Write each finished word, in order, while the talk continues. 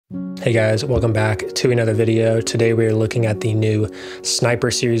Hey guys, welcome back to another video. Today we are looking at the new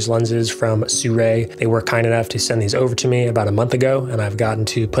Sniper series lenses from SIRUI. They were kind enough to send these over to me about a month ago, and I've gotten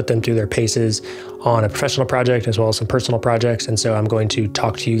to put them through their paces on a professional project as well as some personal projects. And so I'm going to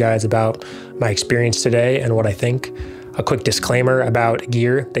talk to you guys about my experience today and what I think. A quick disclaimer about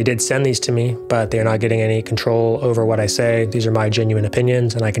gear. They did send these to me, but they're not getting any control over what I say. These are my genuine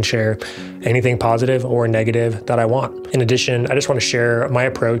opinions, and I can share anything positive or negative that I want. In addition, I just want to share my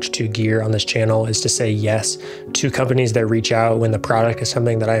approach to gear on this channel is to say yes to companies that reach out when the product is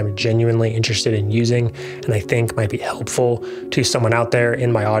something that I am genuinely interested in using and I think might be helpful to someone out there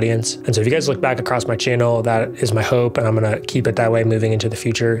in my audience. And so if you guys look back across my channel, that is my hope, and I'm going to keep it that way moving into the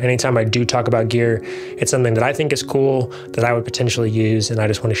future. Anytime I do talk about gear, it's something that I think is cool, that I would potentially use, and I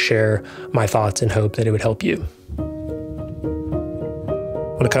just want to share my thoughts and hope that it would help you.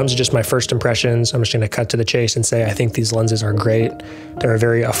 When it comes to just my first impressions, I'm just going to cut to the chase and say I think these lenses are great. They're a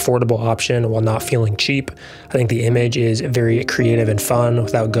very affordable option while not feeling cheap. I think the image is very creative and fun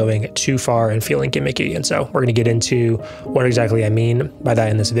without going too far and feeling gimmicky. And so we're going to get into what exactly I mean by that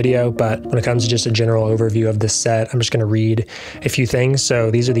in this video. But when it comes to just a general overview of this set, I'm just going to read a few things.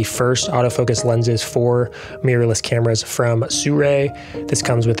 So these are the first autofocus lenses for mirrorless cameras from SIRUI. This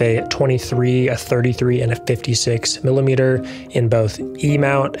comes with a 23, a 33, and a 56 millimeter in both E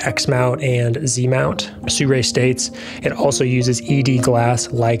mount, X mount, and Z mount. SIRUI states it also uses ED glass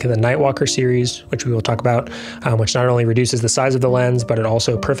like the Nightwalker series, which we will talk about, which not only reduces the size of the lens, but it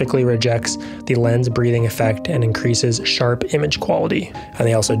also perfectly rejects the lens breathing effect and increases sharp image quality. And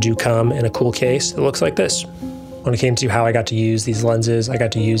they also do come in a cool case that looks like this. When it came to how I got to use these lenses, I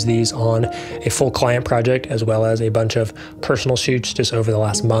got to use these on a full client project as well as a bunch of personal shoots just over the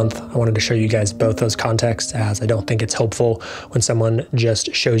last month. I wanted to show you guys both those contexts, as I don't think it's helpful when someone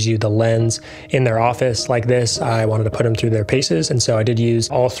just shows you the lens in their office like this. I wanted to put them through their paces, and so I did use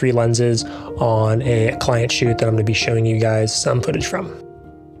all three lenses on a client shoot that I'm going to be showing you guys some footage from.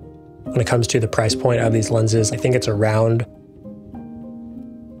 When it comes to the price point of these lenses, I think it's around,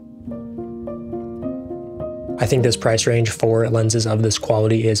 I think this price range for lenses of this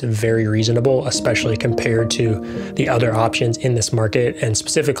quality is very reasonable, especially compared to the other options in this market, and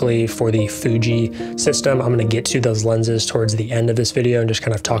specifically for the Fuji system. I'm going to get to those lenses towards the end of this video and just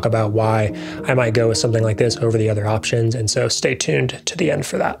kind of talk about why I might go with something like this over the other options. And so stay tuned to the end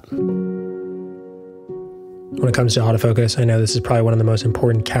for that. When it comes to autofocus, I know this is probably one of the most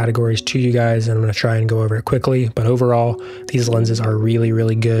important categories to you guys, and I'm going to try and go over it quickly. But overall, these lenses are really,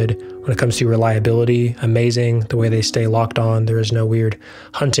 really good. When it comes to reliability, amazing. The way they stay locked on, there is no weird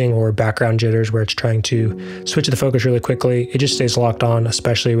hunting or background jitters where it's trying to switch the focus really quickly. It just stays locked on,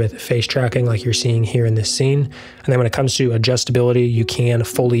 especially with face tracking like you're seeing here in this scene. And then when it comes to adjustability, you can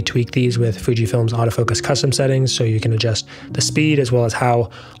fully tweak these with Fujifilm's autofocus custom settings, so you can adjust the speed as well as how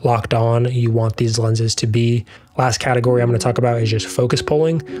locked on you want these lenses to be. Last category I'm going to talk about is just focus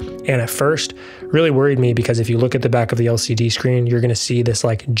pulling. And at first, really worried me because if you look at the back of the LCD screen, you're going to see this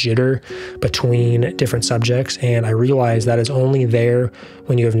like jitter between different subjects. And I realized that is only there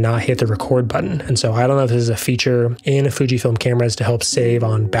when you have not hit the record button. And so I don't know if this is a feature in Fujifilm cameras to help save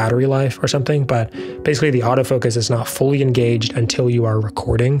on battery life or something, but basically the autofocus is not fully engaged until you are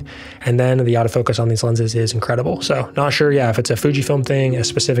recording. And then the autofocus on these lenses is incredible. So not sure, if it's a Fujifilm thing, a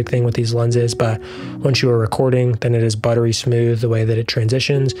specific thing with these lenses, but once you are recording, then it is buttery smooth the way that it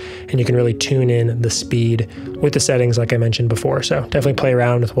transitions, and you can really tune in the speed with the settings like I mentioned before. So definitely play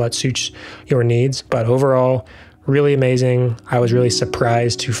around with what suits your needs, but overall, really amazing. I was really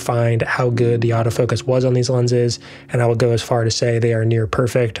surprised to find how good the autofocus was on these lenses, and I would go as far to say they are near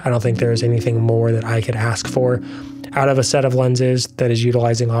perfect. I don't think there's anything more that I could ask for out of a set of lenses that is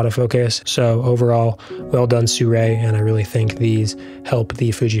utilizing autofocus. So overall, well done SIRUI, and I really think these help the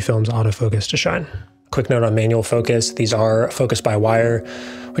Fujifilm's autofocus to shine. Quick note on manual focus. These are focus by wire,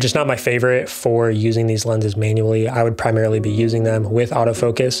 which is not my favorite for using these lenses manually. I would primarily be using them with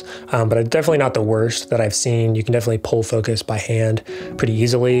autofocus, but it's definitely not the worst that I've seen. You can definitely pull focus by hand pretty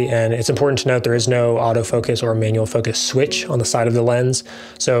easily. And it's important to note there is no autofocus or manual focus switch on the side of the lens.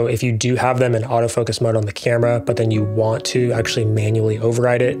 So if you do have them in autofocus mode on the camera, but then you want to actually manually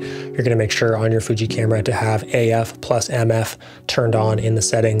override it, you're gonna make sure on your Fuji camera to have AF plus MF turned on in the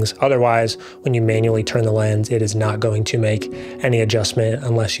settings. Otherwise, when you manually turn the lens, it is not going to make any adjustment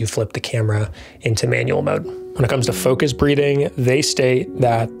unless you flip the camera into manual mode. When it comes to focus breathing, they state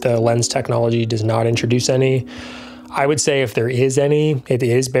that the lens technology does not introduce any. I would say if there is any, it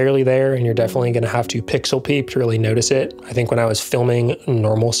is barely there, and you're definitely going to have to pixel peep to really notice it. I think when I was filming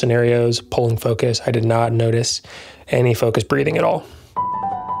normal scenarios, pulling focus, I did not notice any focus breathing at all.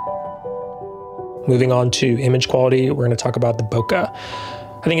 Moving on to image quality, we're going to talk about the Bokeh.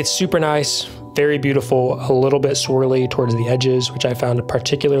 I think it's super nice, very beautiful, a little bit swirly towards the edges, which I found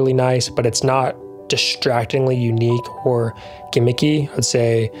particularly nice, but it's not distractingly unique or gimmicky. I'd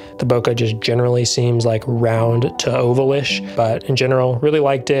say the bokeh just generally seems like round to ovalish, but in general, really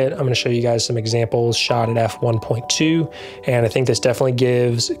liked it. I'm going to show you guys some examples shot at f1.2, and I think this definitely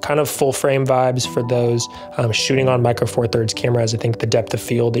gives kind of full frame vibes for those shooting on Micro Four Thirds cameras. I think the depth of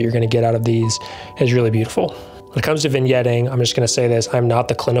field that you're going to get out of these is really beautiful. When it comes to vignetting, I'm just going to say this, I'm not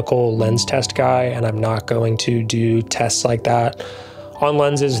the clinical lens test guy, and I'm not going to do tests like that on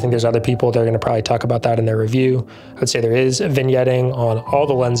lenses. I think there's other people that are going to probably talk about that in their review. I would say there is vignetting on all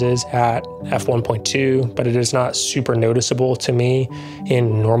the lenses at f1.2, but it is not super noticeable to me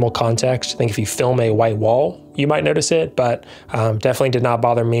in normal context. I think if you film a white wall, you might notice it, but definitely did not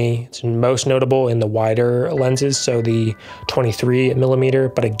bother me. It's most notable in the wider lenses, so the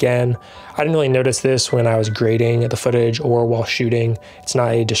 23mm, but again, I didn't really notice this when I was grading the footage or while shooting. It's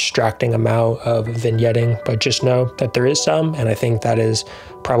not a distracting amount of vignetting, but just know that there is some, and I think that is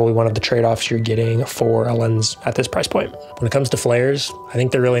probably one of the trade-offs you're getting for a lens at this price point. When it comes to flares, I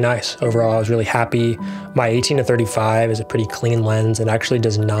think they're really nice. Overall, I was really happy. My 18-35 is a pretty clean lens and actually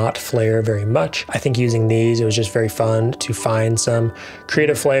does not flare very much. I think using these, it was just very fun to find some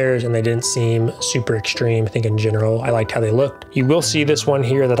creative flares, and they didn't seem super extreme. I think in general, I liked how they looked. You will see this one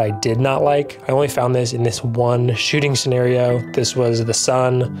here that I did not like. I only found this in this one shooting scenario. This was the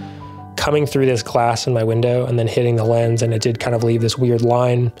sun coming through this glass in my window and then hitting the lens, and it did kind of leave this weird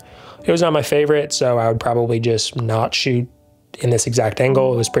line. It was not my favorite, so I would probably just not shoot in this exact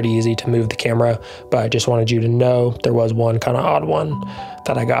angle. It was pretty easy to move the camera, but I just wanted you to know there was one kind of odd one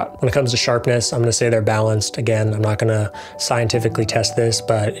that I got. When it comes to sharpness, I'm going to say they're balanced. Again, I'm not going to scientifically test this,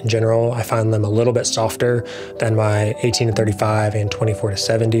 but in general, I find them a little bit softer than my 18-35 and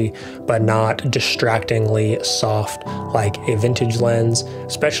 24-70, but not distractingly soft like a vintage lens.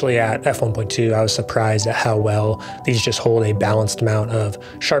 Especially at f1.2, I was surprised at how well these just hold a balanced amount of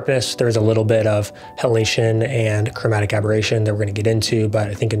sharpness. There's a little bit of halation and chromatic aberration that we're going to get into, but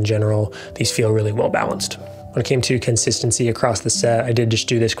I think in general, these feel really well balanced. When it came to consistency across the set, I did just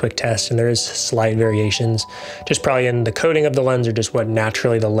do this quick test, and there is slight variations, just probably in the coating of the lens or just what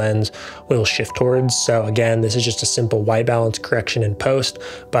naturally the lens will shift towards. So again, this is just a simple white balance correction in post,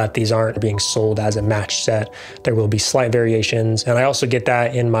 but these aren't being sold as a matched set. There will be slight variations, and I also get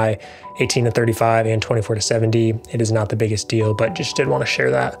that in my 18-35 and 24-70. It is not the biggest deal, but just did want to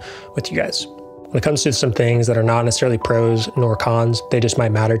share that with you guys. When it comes to some things that are not necessarily pros nor cons, they just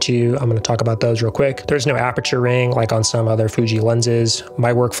might matter to you. I'm going to talk about those real quick. There's no aperture ring like on some other Fuji lenses.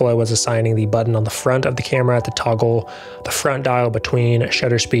 My workflow was assigning the button on the front of the camera to toggle the front dial between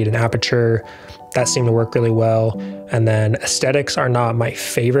shutter speed and aperture. That seemed to work really well. And then aesthetics are not my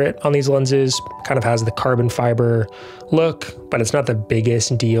favorite on these lenses. Kind of has the carbon fiber look, but it's not the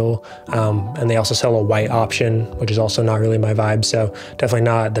biggest deal. And they also sell a white option, which is also not really my vibe. So definitely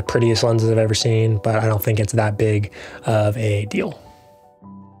not the prettiest lenses I've ever seen, but I don't think it's that big of a deal.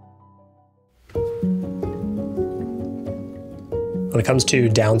 When it comes to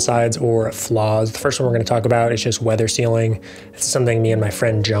downsides or flaws, the first one we're going to talk about is just weather sealing. It's something me and my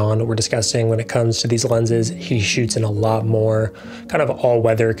friend John were discussing when it comes to these lenses. He shoots in a lot more kind of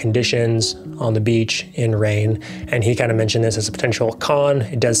all-weather conditions on the beach, in rain, and he kind of mentioned this as a potential con.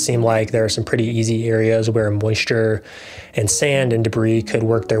 It does seem like there are some pretty easy areas where moisture and sand and debris could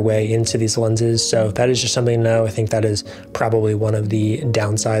work their way into these lenses. So that is just something to know. I think that is probably one of the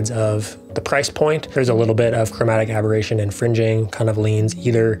downsides of the price point. There's a little bit of chromatic aberration and fringing, kind of leans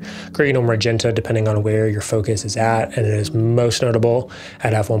either green or magenta depending on where your focus is at, and it is most notable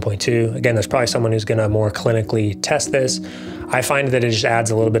at f1.2. Again, there's probably someone who's going to more clinically test this. I find that it just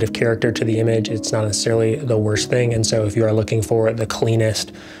adds a little bit of character to the image. It's not necessarily the worst thing, and so if you are looking for the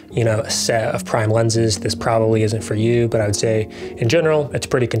cleanest, set of prime lenses, this probably isn't for you. But I would say in general, it's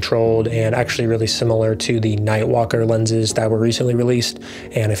pretty controlled and actually really similar to the Nightwalker lenses that were recently released,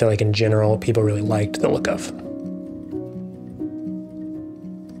 and I feel like in general, people really liked the look of.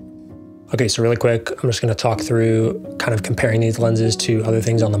 Okay, so really quick, I'm just going to talk through kind of comparing these lenses to other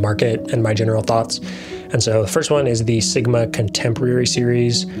things on the market and my general thoughts. And so the first one is the Sigma Contemporary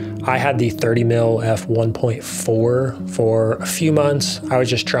series. I had the 30mm f1.4 for a few months. I was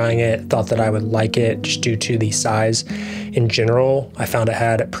just trying it, thought that I would like it just due to the size. In general, I found it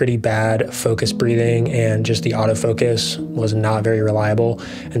had pretty bad focus breathing, and just the autofocus was not very reliable.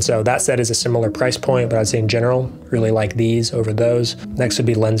 And so that set is a similar price point, but I'd say in general, really like these over those. Next would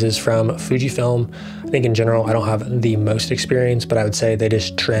be lenses from Fujifilm, I think in general, I don't have the most experience, but I would say they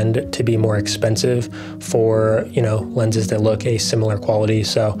just trend to be more expensive for, you know, lenses that look a similar quality.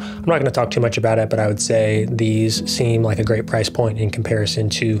 So I'm not gonna talk too much about it, but I would say these seem like a great price point in comparison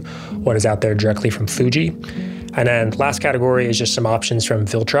to what is out there directly from Fuji. And then last category is just some options from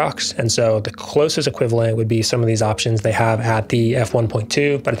Viltrox. And so the closest equivalent would be some of these options they have at the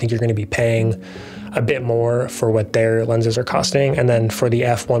F1.2, but I think you're gonna be paying a bit more for what their lenses are costing. And then for the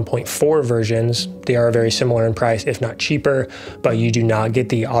F1.4 versions, they are very similar in price, if not cheaper, but you do not get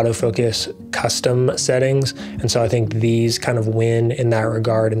the autofocus custom settings. And so I think these kind of win in that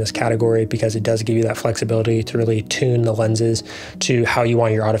regard in this category because it does give you that flexibility to really tune the lenses to how you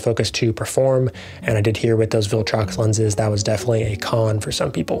want your autofocus to perform. And I did hear with those Viltrox lenses, that was definitely a con for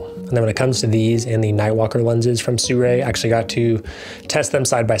some people. And then when it comes to these and the Nightwalker lenses from SIRUI, I actually got to test them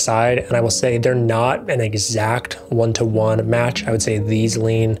side by side. And I will say they're not an exact one-to-one match. I would say these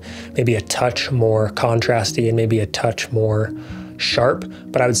lean maybe a touch more contrasty and maybe a touch more sharp,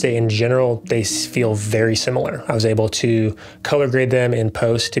 but I would say in general, they feel very similar. I was able to color grade them in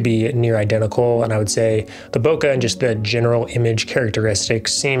post to be near identical. And I would say the bokeh and just the general image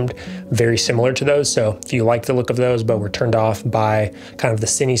characteristics seemed very similar to those. So if you like the look of those, but were turned off by kind of the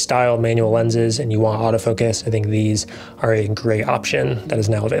cine style manual lenses and you want autofocus, I think these are a great option that is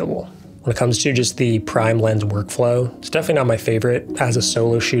now available. When it comes to just the prime lens workflow, it's definitely not my favorite as a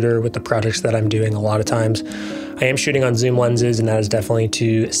solo shooter with the projects that I'm doing a lot of times. I am shooting on zoom lenses, and that is definitely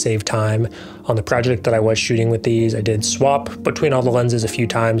to save time. On the project that I was shooting with these, I did swap between all the lenses a few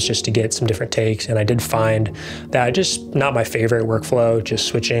times just to get some different takes, and I did find that just not my favorite workflow, just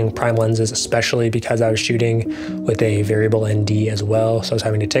switching prime lenses, especially because I was shooting with a variable ND as well. So I was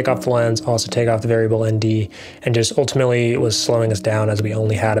having to take off the lens, also take off the variable ND, and just ultimately it was slowing us down as we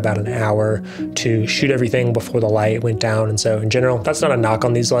only had about an hour to shoot everything before the light went down. And so in general, that's not a knock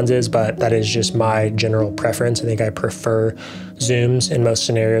on these lenses, but that is just my general preference. I think I prefer zooms in most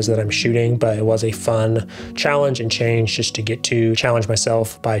scenarios that I'm shooting, but it was a fun challenge and change just to get to challenge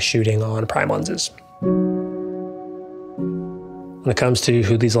myself by shooting on prime lenses. When it comes to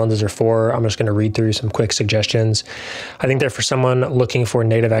who these lenses are for, I'm just going to read through some quick suggestions. I think they're for someone looking for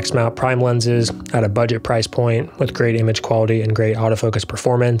native X-mount prime lenses at a budget price point with great image quality and great autofocus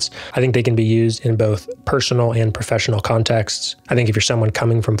performance. I think they can be used in both personal and professional contexts. I think if you're someone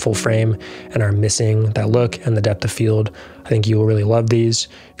coming from full frame and are missing that look and the depth of field, I think you will really love these.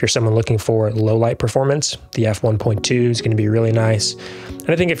 If you're someone looking for low light performance, the F1.2 is going to be really nice. And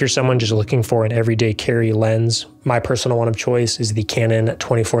I think if you're someone just looking for an everyday carry lens, my personal one of choice is the Canon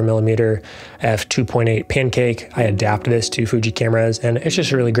 24mm f2.8 Pancake. I adapt this to Fuji cameras, and it's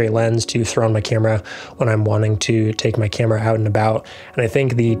just a really great lens to throw on my camera when I'm wanting to take my camera out and about. And I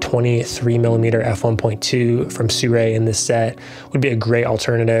think the 23mm f1.2 from SIRUI in this set would be a great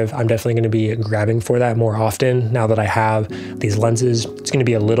alternative. I'm definitely going to be grabbing for that more often now that I have these lenses. It's going to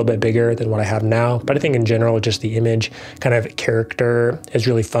be a little bit bigger than what I have now, but I think in general, just the image kind of character is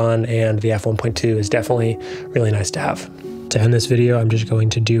really fun, and the f1.2 is definitely really nice to have. To end this video, I'm just going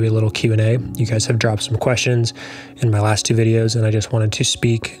to do a little Q&A. You guys have dropped some questions in my last two videos, and I just wanted to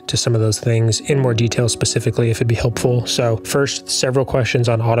speak to some of those things in more detail specifically if it'd be helpful. So first, several questions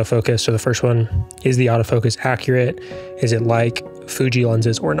on autofocus. So the first one, is the autofocus accurate? Is it like Fuji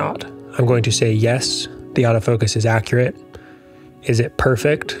lenses or not? I'm going to say yes, the autofocus is accurate. Is it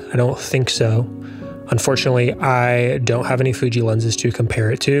perfect? I don't think so. Unfortunately, I don't have any Fuji lenses to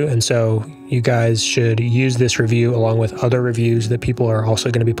compare it to, and so you guys should use this review along with other reviews that people are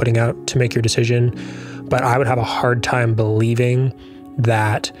also going to be putting out to make your decision. But I would have a hard time believing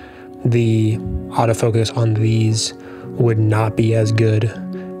that the autofocus on these would not be as good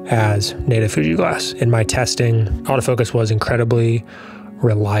as native Fuji glass. In my testing, autofocus was incredibly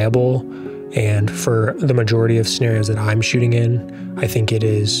reliable, and for the majority of scenarios that I'm shooting in, I think it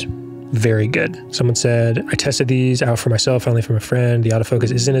is very good. Someone said, I tested these out for myself, only from a friend. The autofocus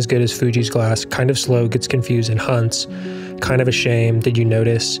isn't as good as Fuji's glass, kind of slow, gets confused and hunts. Kind of a shame. Did you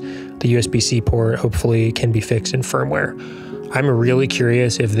notice the USB-C port hopefully can be fixed in firmware? I'm really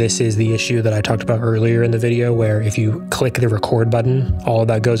curious if this is the issue that I talked about earlier in the video, where if you click the record button, all of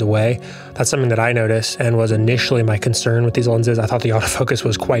that goes away. That's something that I noticed and was initially my concern with these lenses. I thought the autofocus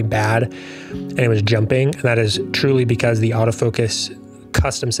was quite bad and it was jumping. And that is truly because the autofocus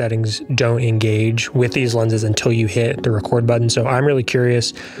custom settings don't engage with these lenses until you hit the record button. So I'm really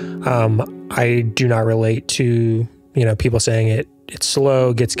curious. I do not relate to, people saying it's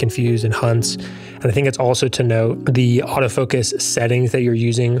slow, gets confused and hunts. And I think it's also to note the autofocus settings that you're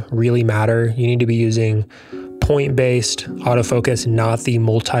using really matter. You need to be using point-based autofocus, not the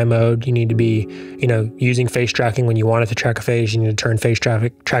multi-mode. You need to be, using face tracking when you want it to track a face. You need to turn face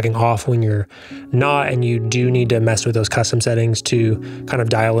tracking off when you're not, and you do need to mess with those custom settings to kind of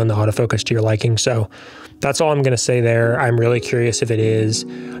dial in the autofocus to your liking. So that's all I'm going to say there. I'm really curious if it is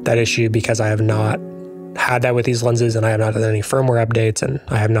that issue, because I have not had that with these lenses, and I have not done any firmware updates, and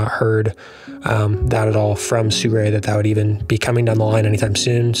I have not heard that at all from SIRUI that would even be coming down the line anytime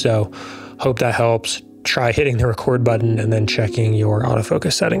soon. So hope that helps. Try hitting the record button and then checking your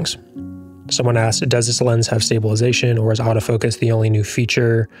autofocus settings. Someone asked, does this lens have stabilization, or is autofocus the only new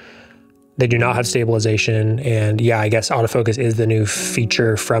feature? They do not have stabilization, and yeah, I guess autofocus is the new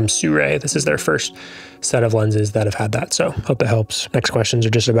feature from SIRUI. This is their first set of lenses that have had that, so hope that helps. Next questions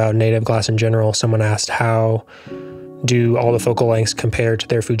are just about native glass in general. Someone asked, how do all the focal lengths compare to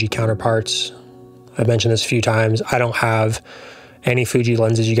their Fuji counterparts? I've mentioned this a few times. I don't have any Fuji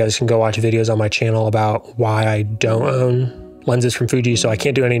lenses. You guys can go watch videos on my channel about why I don't own lenses from Fuji, so I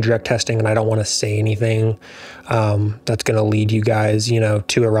can't do any direct testing, and I don't want to say anything that's going to lead you guys,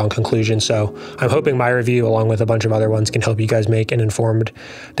 to a wrong conclusion. So I'm hoping my review, along with a bunch of other ones, can help you guys make an informed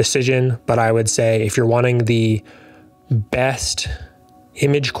decision. But I would say if you're wanting the best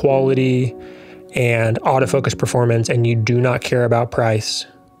image quality and autofocus performance, and you do not care about price,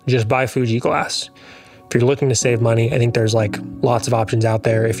 just buy Fuji glass. If you're looking to save money, I think there's like lots of options out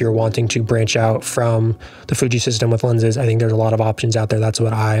there. If you're wanting to branch out from the Fuji system with lenses, I think there's a lot of options out there. That's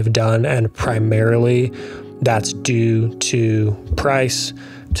what I've done, and primarily that's due to price,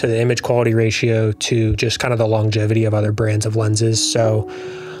 to the image quality ratio, to just kind of the longevity of other brands of lenses. So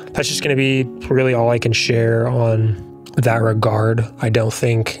that's just going to be really all I can share on that regard. I don't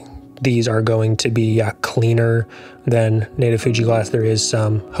think these are going to be cleaner than native Fuji glass. There is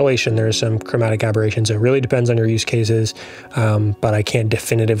some halation, there is some chromatic aberration, so it really depends on your use cases, but I can't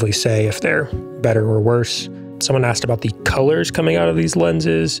definitively say if they're better or worse. Someone asked about the colors coming out of these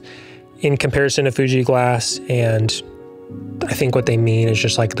lenses in comparison to Fuji glass, and I think what they mean is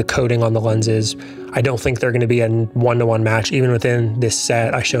just like the coating on the lenses. I don't think they're going to be a one-to-one match. Even within this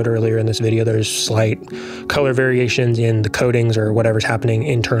set I showed earlier in this video, there's slight color variations in the coatings or whatever's happening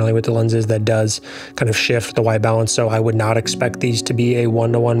internally with the lenses that does kind of shift the white balance. So I would not expect these to be a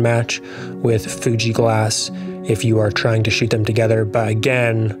one-to-one match with Fuji glass if you are trying to shoot them together. But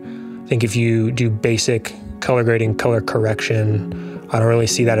again, I think if you do basic color grading, color correction, I don't really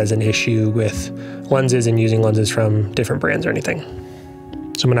see that as an issue with lenses and using lenses from different brands or anything.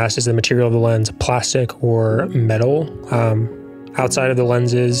 Someone asked, is the material of the lens plastic or metal? Outside of the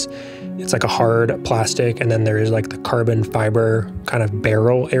lenses, it's like a hard plastic, and then there is like the carbon fiber kind of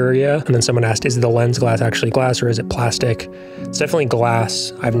barrel area. And then someone asked, is the lens glass actually glass or is it plastic? It's definitely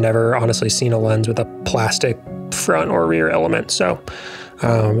glass. I've never honestly seen a lens with a plastic front or rear element. So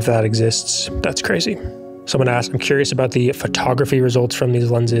if that exists, that's crazy. Someone asked, I'm curious about the photography results from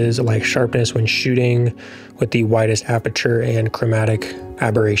these lenses, like sharpness when shooting with the widest aperture and chromatic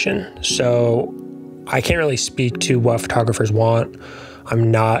aberration. So I can't really speak to what photographers want.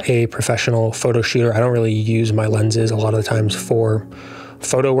 I'm not a professional photo shooter. I don't really use my lenses a lot of the times for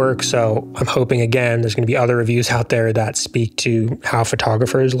photo work. So I'm hoping, again, there's going to be other reviews out there that speak to how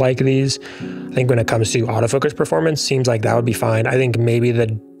photographers like these. I think when it comes to autofocus performance, seems like that would be fine. I think maybe the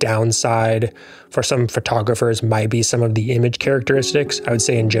downside for some photographers might be some of the image characteristics. I would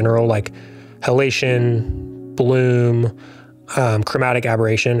say in general, like halation, bloom, chromatic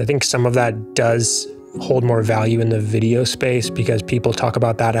aberration. I think some of that does hold more value in the video space because people talk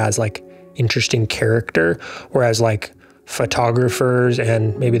about that as like interesting character, whereas like photographers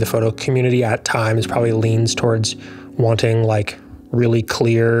and maybe the photo community at times probably leans towards wanting like really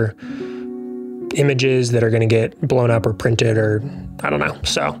clear images that are going to get blown up or printed, or I don't know.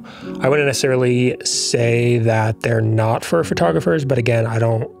 So I wouldn't necessarily say that they're not for photographers, but again, I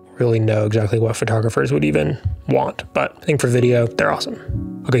don't really know exactly what photographers would even want, but I think for video, they're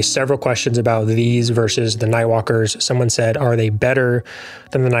awesome. Okay, several questions about these versus the Nightwalkers. Someone said, are they better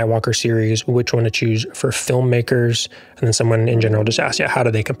than the Nightwalker series? Which one to choose for filmmakers? And then someone in general just asked, yeah, how do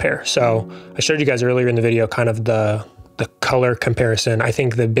they compare? So I showed you guys earlier in the video kind of the color comparison. I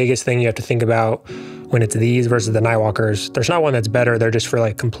think the biggest thing you have to think about when it's these versus the Nightwalkers, there's not one that's better. They're just for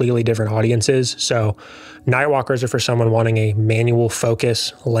like completely different audiences. So Nightwalkers are for someone wanting a manual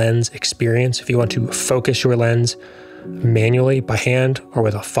focus lens experience. If you want to focus your lens manually by hand or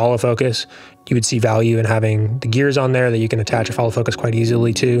with a follow focus, you would see value in having the gears on there that you can attach a follow focus quite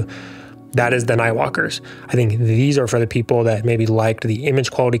easily to. That is the Nightwalkers. I think these are for the people that maybe liked the image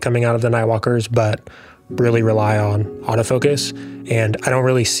quality coming out of the Nightwalkers, but really rely on autofocus. And I don't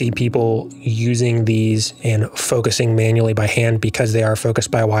really see people using these and focusing manually by hand because they are focused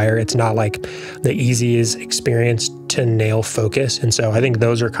by wire. It's not like the easiest experience to nail focus. And so I think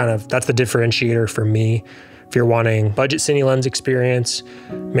those are that's the differentiator for me. If you're wanting budget cine lens experience,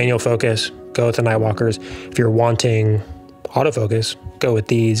 manual focus, go with the Nightwalkers. If you're wanting autofocus, go with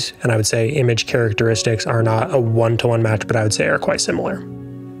these. And I would say image characteristics are not a one-to-one match, but I would say are quite similar.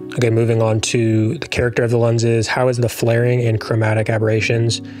 Okay, moving on to the character of the lenses. How is the flaring and chromatic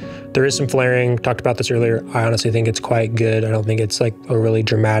aberrations? There is some flaring, talked about this earlier. I honestly think it's quite good. I don't think it's like overly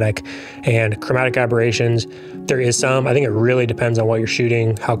dramatic. And chromatic aberrations, there is some. I think it really depends on what you're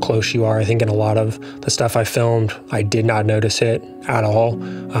shooting, how close you are. I think in a lot of the stuff I filmed, I did not notice it at all.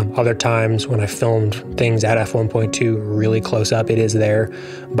 Other times when I filmed things at F1.2 really close up, it is there.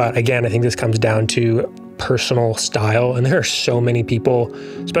 But again, I think this comes down to personal style, and there are so many people,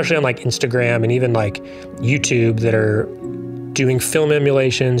 especially on like Instagram and even like YouTube, that are doing film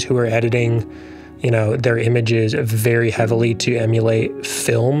emulations, who are editing, you know, their images very heavily to emulate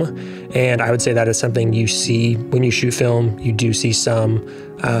film. And I would say that is something you see when you shoot film. You do see some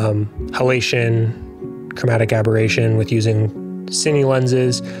halation, chromatic aberration with using cine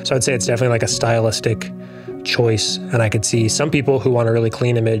lenses. So I'd say it's definitely like a stylistic choice, and I could see some people who want a really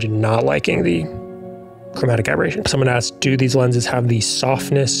clean image not liking the chromatic aberration. Someone asked, do these lenses have the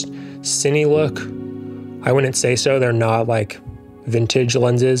softness cine look? I wouldn't say so. They're not like vintage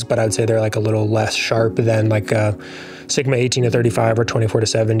lenses, but I would say they're like a little less sharp than like a Sigma 18-35 or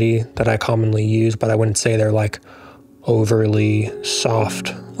 24-70 that I commonly use, but I wouldn't say they're like overly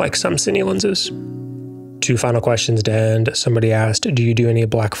soft like some cine lenses. Two final questions to end. Somebody asked, do you do any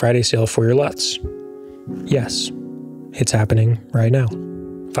Black Friday sale for your LUTs? Yes, it's happening right now.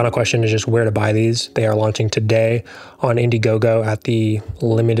 Final question is just where to buy these. They are launching today on Indiegogo at the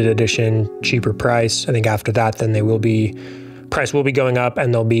limited edition cheaper price. I think after that, then price will be going up,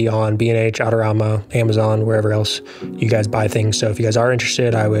 and they'll be on B&H, Autorama, Amazon, wherever else you guys buy things. So if you guys are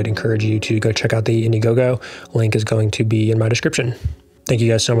interested, I would encourage you to go check out the Indiegogo. Link is going to be in my description. Thank you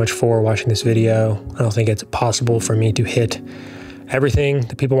guys so much for watching this video. I don't think it's possible for me to hit everything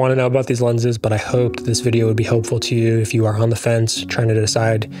that people want to know about these lenses, but I hope that this video would be helpful to you if you are on the fence trying to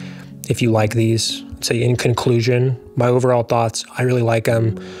decide if you like these. So in conclusion, my overall thoughts, I really like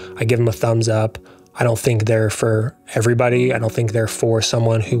them. I give them a thumbs up. I don't think they're for everybody. I don't think they're for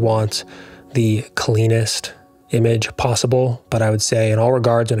someone who wants the cleanest image possible, but I would say in all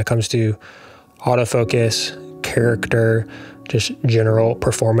regards, when it comes to autofocus, character, just general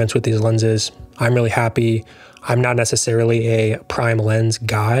performance with these lenses, I'm really happy. I'm not necessarily a prime lens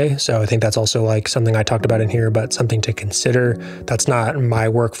guy, so I think that's also like something I talked about in here, but something to consider. That's not my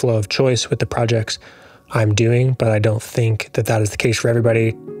workflow of choice with the projects I'm doing, but I don't think that that is the case for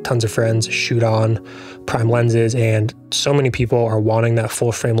everybody. Tons of friends shoot on prime lenses, and so many people are wanting that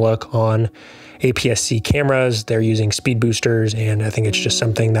full frame look on APS-C cameras. They're using speed boosters, and I think it's just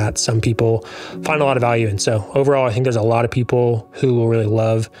something that some people find a lot of value in. So overall, I think there's a lot of people who will really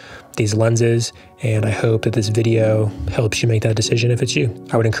love these lenses, and I hope that this video helps you make that decision if it's you.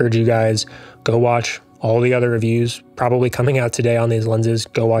 I would encourage you guys, go watch all the other reviews probably coming out today on these lenses.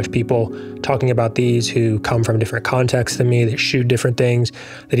 Go watch people talking about these who come from different contexts than me, that shoot different things,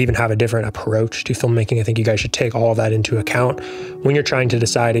 that even have a different approach to filmmaking. I think you guys should take all of that into account when you're trying to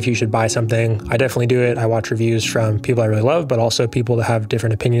decide if you should buy something. I definitely do it. I watch reviews from people I really love, but also people that have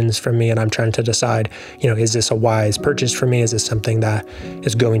different opinions from me, and I'm trying to decide, you know, is this a wise purchase for me? Is this something that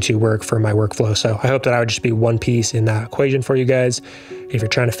is going to work for my workflow? So I hope that I would just be one piece in that equation for you guys if you're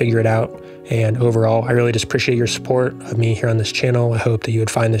trying to figure it out. And overall, I really just appreciate your support of me here on this channel. I hope that you would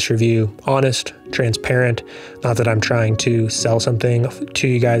find this review honest, transparent. Not that I'm trying to sell something to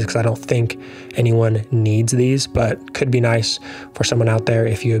you guys, because I don't think anyone needs these, but could be nice for someone out there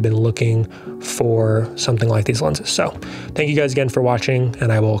if you have been looking for something like these lenses. So thank you guys again for watching,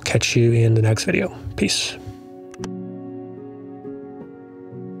 and I will catch you in the next video. Peace.